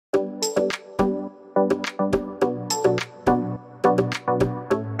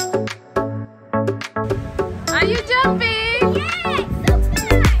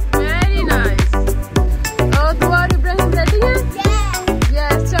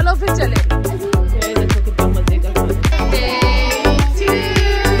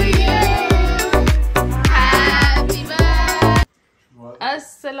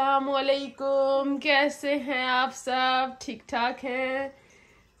कैसे हैं आप सब? ठीक ठाक हैं?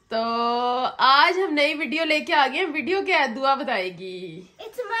 तो आज हम नई वीडियो लेके आ गए हैं। वीडियो क्या है दुआ बताएगी।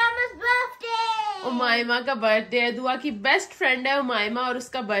 It's Mama's birthday. उमाइमा का बर्थडे है। दुआ की बेस्ट फ्रेंड है उमाइमा और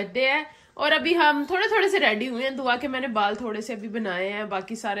उसका बर्थडे है। और अभी हम थोड़े थोड़े से रेडी हुए हैं। दुआ के मैंने बाल थोड़े से अभी बनाए हैं,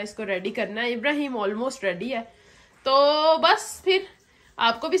 बाकी सारा इसको रेडी करना है। इब्राहिम ऑलमोस्ट रेडी है। तो बस फिर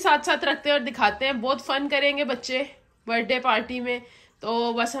आपको भी साथ साथ रखते हैं और दिखाते हैं। बहुत फन करेंगे बच्चे बर्थडे पार्टी में। तो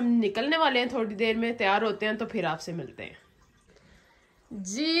बस हम निकलने वाले हैं, थोड़ी देर में तैयार होते हैं तो फिर आपसे मिलते हैं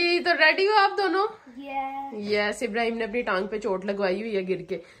जी। तो रेडी हो आप दोनों? यस। इब्राहिम ने अपनी टांग पे चोट लगवाई हुई है गिर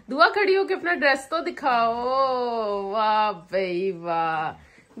के। दुआ खड़ी होके अपना ड्रेस तो दिखाओ। वाह भाई वाह,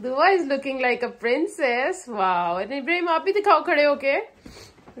 दुआ is looking like a princess. वाह। और इब्राहिम आप भी दिखाओ खड़े होके।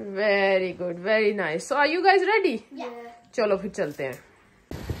 Very good, very nice. So are you guys ready? चलो फिर चलते हैं।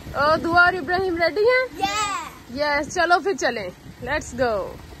 दुआ और इब्राहिम रेडी हैं? यस। चलो फिर चलें, लेट्स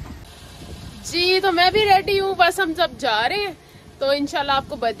गो जी। तो मैं भी रेडी हूँ, बस हम सब जा रहे हैं। तो इंशाल्लाह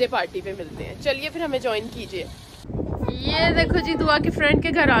आपको बर्थडे पार्टी पे मिलते हैं। चलिए फिर हमें ज्वाइन कीजिए। ये देखो जी, दुआ के फ्रेंड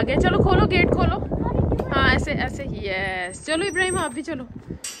के घर आ गए। चलो खोलो, गेट खोलो। हाँ ऐसे ऐसे ही। यस। चलो इब्राहिम आप भी चलो।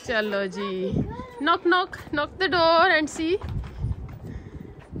 चलो जी। Knock knock knock the door and C.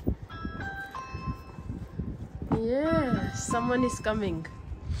 Yes, someone is coming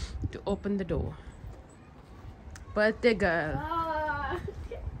to open the door. Birthday girl.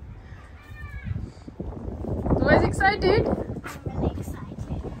 So is excited? I'm really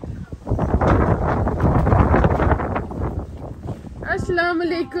excited. Assalamu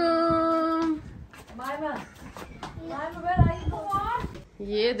alaikum. Mama, where are you?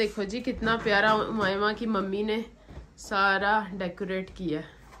 ये देखो जी कितना प्यारा उमाइमा की मम्मी ने सारा डेकोरेट किया।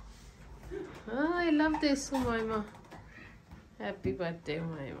 I love this उमाइमा। Happy birthday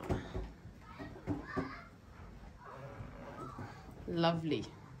उमाइमा। Lovely.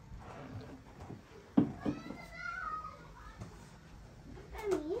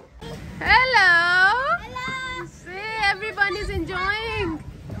 Hello. Say everyone is enjoying.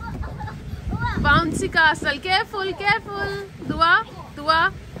 Bouncy castle. Careful, careful. दुआ दुआ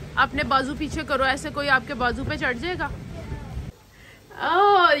अपने बाजू पीछे करो, ऐसे कोई आपके बाजू पे चढ़ जाएगा।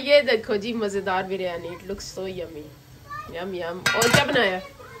 और ये देखो जी मजेदार biryani. It looks so yummy यम यम। और क्या बनाया?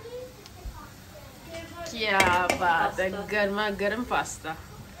 क्या बात है, गर्मा गर्म पास्ता।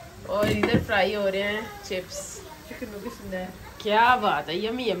 और इधर फ्राई हो रहे हैं चिप्स। क्या बात है,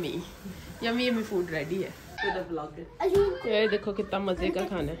 yummy yummy yummy yummy food ready है। ये देखो कितना मजे का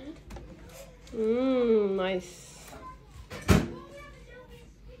खाना है। Nice.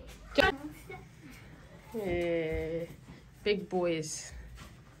 Big boys.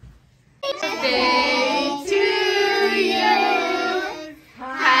 Birthday to you.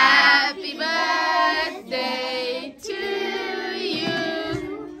 Happy birthday to you.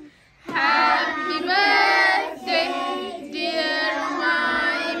 Happy birthday, dear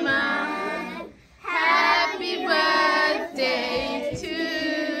Maima. Happy birthday to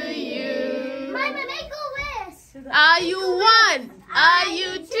you. Mama, make a wish. Are you 1? Are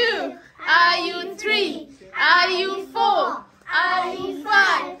you 2? Are you 3? Are you 4? Are you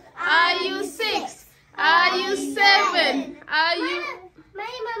 5? Are you 6? Are you 7? Are you...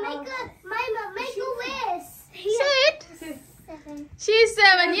 Mama, make a wish. Say it. 7. She's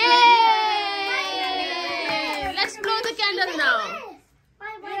 7. Yay! Let's blow the candle now.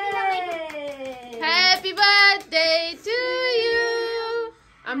 Happy birthday to you.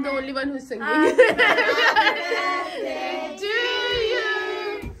 I'm the only one who's singing. To you.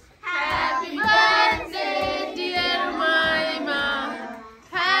 Happy birthday, dear Maima.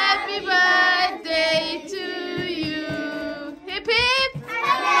 Happy birthday to you. Hip hip.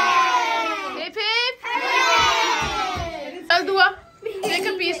 Hip hip. Al Dua, take a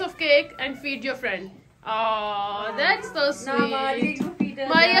piece of cake and feed your friend. Oh, that's so sweet.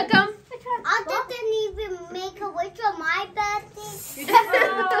 Maria, come. I didn't even make a wish for my birthday. You've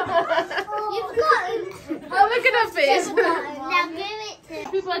got it. Oh, look at her face. Now give it to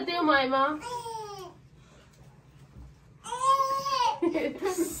Happy birthday, Umaima.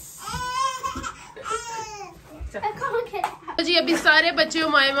 I can't get it. जी अभी सारे बच्चे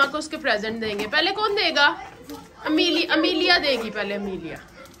उमाइमा को उसके present देंगे। पहले कौन देगा? Amelia देगी पहले। Amelia.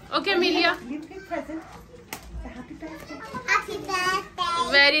 Okay Amelia. Happy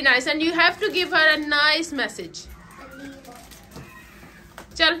birthday. Very nice and you have to give her a nice message.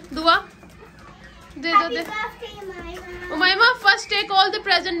 चल दुआ दे दो Happy they. birthday, Mama. Umaima, first take all the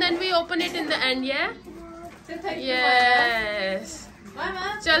present, then we open it in the end, yeah? Yes.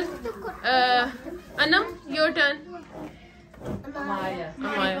 चल Anam, your turn. Maya.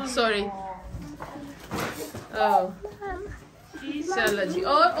 Amaya, sorry. Oh. चलो जी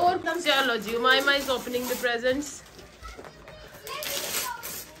और चलो जी उमाइमा is opening the presents.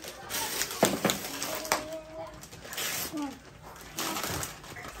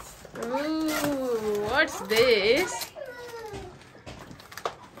 What's this?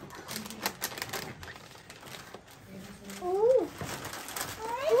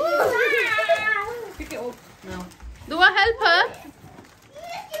 Duaa, help her.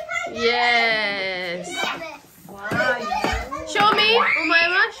 Yes. Show me,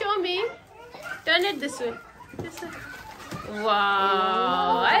 Umaima. Show me. Turn it this way. This way.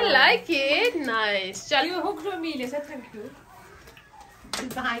 Wow, I like it. Nice. Chal. You hooked Amelia. Say thank you.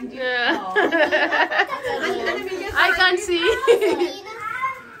 It's behind you. Yeah. Oh. I can't see.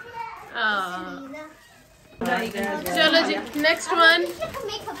 Chalo ji, next one.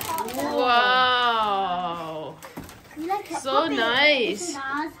 Wow. So nice.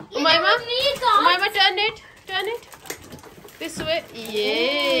 Umaima, turn it. This way.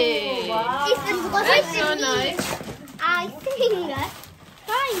 Yeah. That's so nice. I think that's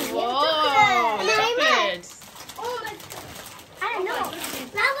fine. Wow. Chocolates. I don't know.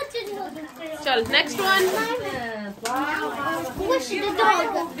 Now what you do? Chal, next one. Push the dog.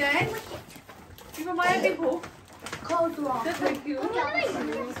 You might be hooked. Cold Duaa. Say thank you.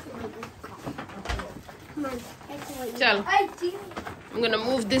 Chal, I'm gonna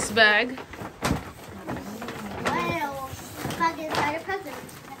move this bag. Wow.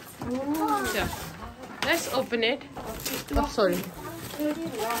 Chal, let's open it. Oh, sorry.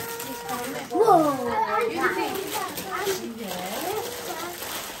 Whoa.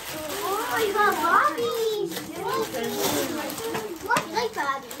 Oh, you got Barbies. What like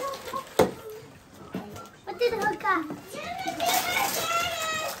Barbies? What did her got?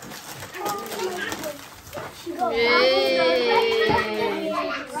 Yay.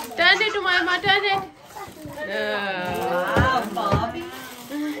 Turn it, Umaima, turn it. Wow, Bobby.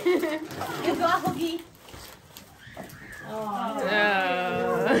 You got hooky.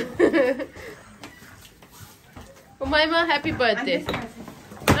 Umaima, happy birthday.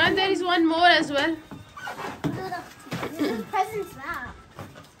 And there is one more as well. Presents now.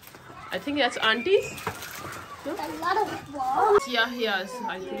 I think that's auntie's. A lot of balls. Yeah, yes,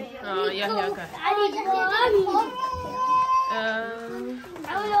 I think. Yeah. I need Barbies.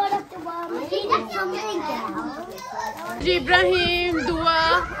 जी इब्राहिम दुआ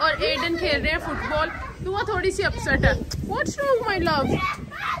और Aiden खेल रहे हैं football. दुआ थोड़ी सी upset है। What's wrong, my love?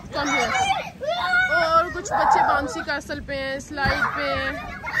 Come here. और कुछ बच्चे बाउंसी कासल पे हैं, स्लाइड पे हैं,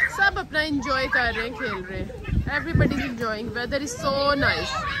 सब अपना एंजॉय कर रहे हैं, खेल रहे हैं। Everybody is enjoying. Weather is so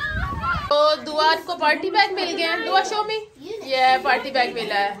nice. तो दुआ को पार्टी बैग मिल गया। दुआ शो मी। Yeah, पार्टी बैग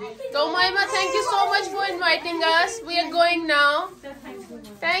मिला है। तो उमाइमा, thank you so much for inviting us. We are going now.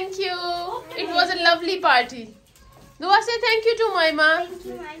 Thank you. It was a lovely party. Duaa, say thank you to Umaima. Thank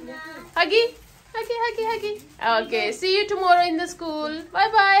you, Mama. Huggy. Okay, see you tomorrow in the school.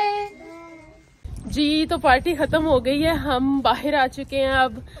 Bye. जी तो party खत्म हो गई है, हम बाहर आ चुके हैं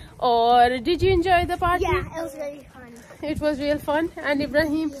अब। और did you enjoy the party? Yeah, it was really fun. It was real fun. And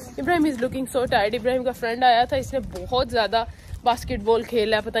Ibrahim is looking so tired. Ibrahim का फ्रेंड आया था, इसने बहुत ज़्यादा बास्केटबॉल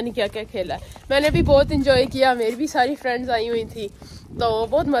खेला है, पता नहीं क्या क्या खेला है। मैंने भी बहुत इंजॉय किया, मेरी भी सारी फ्रेंड्स आई हुई थी, तो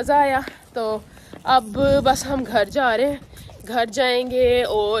बहुत मज़ा आया। तो अब बस हम घर जा रहे हैं, घर जाएंगे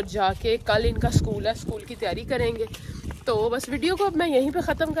और जाके कल इनका स्कूल है, स्कूल की तैयारी करेंगे। तो बस वीडियो को अब मैं यहीं पे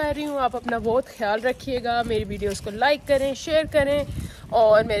ख़त्म कर रही हूँ। आप अपना बहुत ख्याल रखिएगा, मेरी वीडियोस को लाइक करें, शेयर करें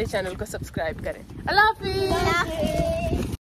और मेरे चैनल को सब्सक्राइब करें। अल्लाह हाफिज़।